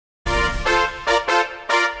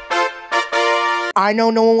I know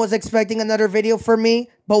no one was expecting another video from me,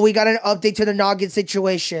 but we got an update to the Noggin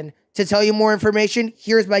situation. To tell you more information,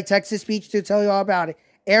 here's my text-to-speech to tell you all about it.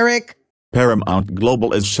 Eric? Paramount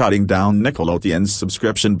Global is shutting down Nickelodeon's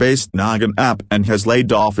subscription-based Noggin app and has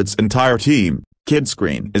laid off its entire team,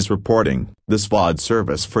 Kidscreen is reporting. This VOD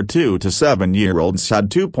service for 2 to 7-year-olds had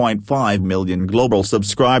 2.5 million global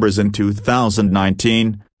subscribers in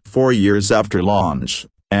 2019, 4 years after launch,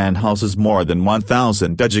 and houses more than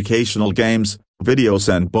 1,000 educational games,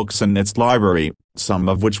 videos and books in its library, some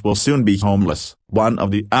of which will soon be homeless. One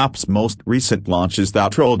of the app's most recent launches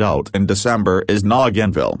that rolled out in December is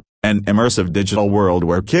Nogginville, an immersive digital world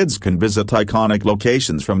where kids can visit iconic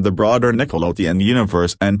locations from the broader Nickelodeon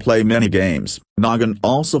universe and play mini-games. Noggin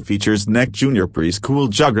also features Nick Jr. preschool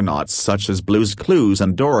juggernauts such as Blue's Clues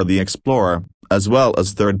and Dora the Explorer, as well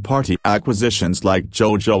as third-party acquisitions like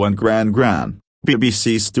JoJo and Gran Gran,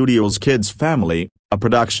 BBC Studios Kids Family,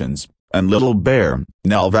 Productions, and Little Bear,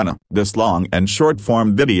 Nelvana. This long and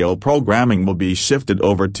short-form video programming will be shifted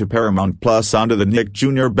over to Paramount Plus under the Nick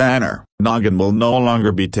Jr. banner. Noggin will no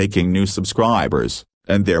longer be taking new subscribers,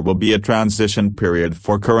 and there will be a transition period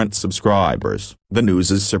for current subscribers. The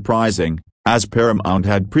news is surprising, as Paramount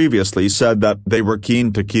had previously said that they were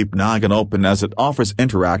keen to keep Noggin open as it offers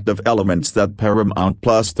interactive elements that Paramount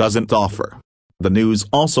Plus doesn't offer. The news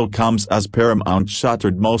also comes as Paramount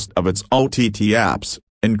shuttered most of its OTT apps,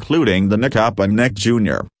 including the Nick app and Nick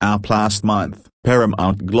Jr. app last month.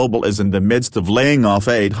 Paramount Global is in the midst of laying off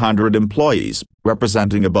 800 employees,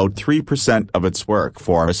 representing about 3% of its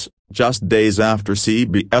workforce, just days after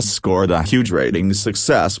CBS scored a huge ratings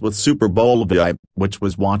success with Super Bowl VI, which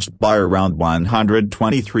was watched by around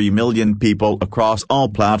 123 million people across all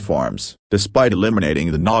platforms. Despite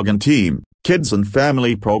eliminating the Noggin team, kids and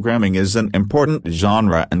family programming is an important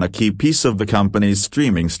genre and a key piece of the company's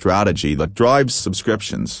streaming strategy that drives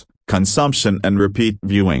subscriptions, consumption and repeat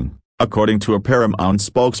viewing, according to a Paramount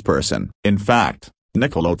spokesperson. In fact,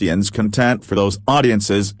 Nickelodeon's content for those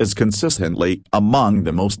audiences is consistently among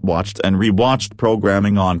the most watched and rewatched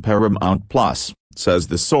programming on Paramount Plus, says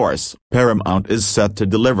the source. Paramount is set to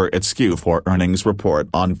deliver its Q4 earnings report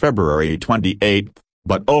on February 28.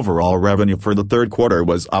 But overall revenue for the third quarter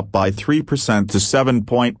was up by 3% to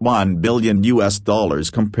 $7.1 billion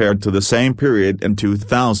compared to the same period in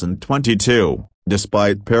 2022,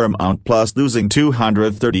 despite Paramount Plus losing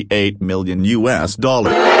 $238 million.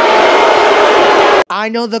 I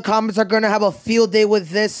know the comments are going to have a field day with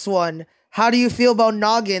this one. How do you feel about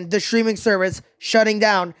Noggin, the streaming service, shutting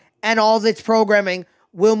down, and all of its programming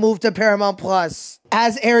will move to Paramount Plus?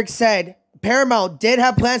 As Eric said, Paramount did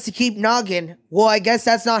have plans to keep Noggin. Well, I guess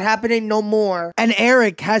that's not happening no more. And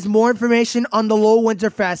Eric has more information on the Lowell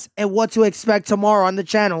Winterfest and what to expect tomorrow on the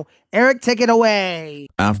channel. Eric, take it away.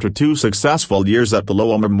 After 2 successful years at the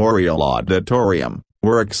Lowell Memorial Auditorium,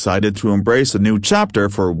 we're excited to embrace a new chapter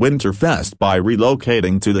for Winterfest by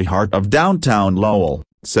relocating to the heart of downtown Lowell,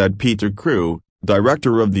 said Peter Crew,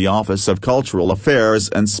 Director of the Office of Cultural Affairs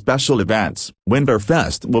and Special Events.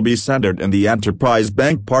 Winterfest will be centered in the Enterprise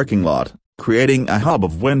Bank parking lot, creating a hub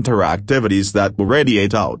of winter activities that will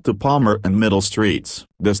radiate out to Palmer and Middle Streets.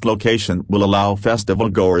 This location will allow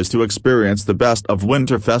festival-goers to experience the best of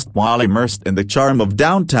Winterfest while immersed in the charm of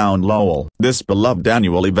downtown Lowell. This beloved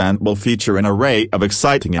annual event will feature an array of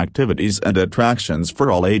exciting activities and attractions for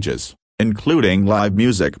all ages, including live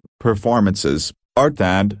music, performances, art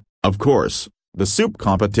and, of course, the soup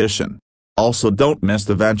competition. Also, don't miss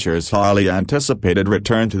the Venture's highly anticipated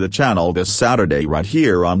return to the channel this Saturday right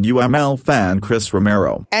here on UML fan Chris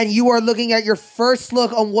Romero. And you are looking at your first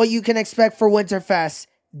look on what you can expect for Winterfest.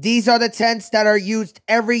 These are the tents that are used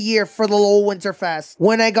every year for the Lowell Winterfest.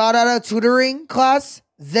 When I got out of tutoring class,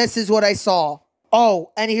 this is what I saw.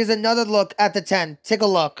 Oh, and here's another look at the tent. Take a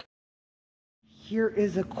look. Here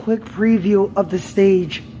is a quick preview of the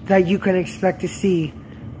stage that you can expect to see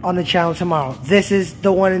on the channel tomorrow. This is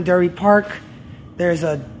the one in Derby Park. There's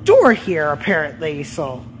a door here apparently,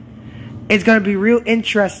 so it's gonna be real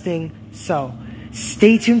interesting. So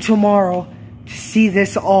stay tuned tomorrow to see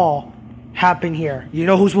this all happen here. You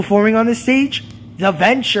know who's performing on the stage? The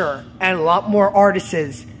Venture, and a lot more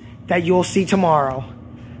artists that you'll see tomorrow.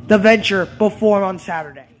 The Venture perform on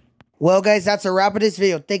Saturday. Well guys, that's a wrap of this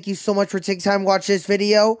video. Thank you so much for taking time to watch this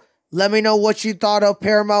video. Let me know what you thought of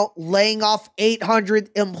Paramount laying off 800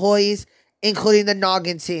 employees, including the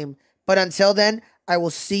Noggin team. But until then, I will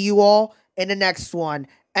see you all in the next one.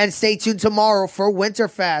 And stay tuned tomorrow for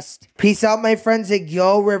Winterfest. Peace out, my friends at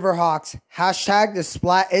Yo Riverhawks. Hashtag the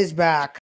Splat is back.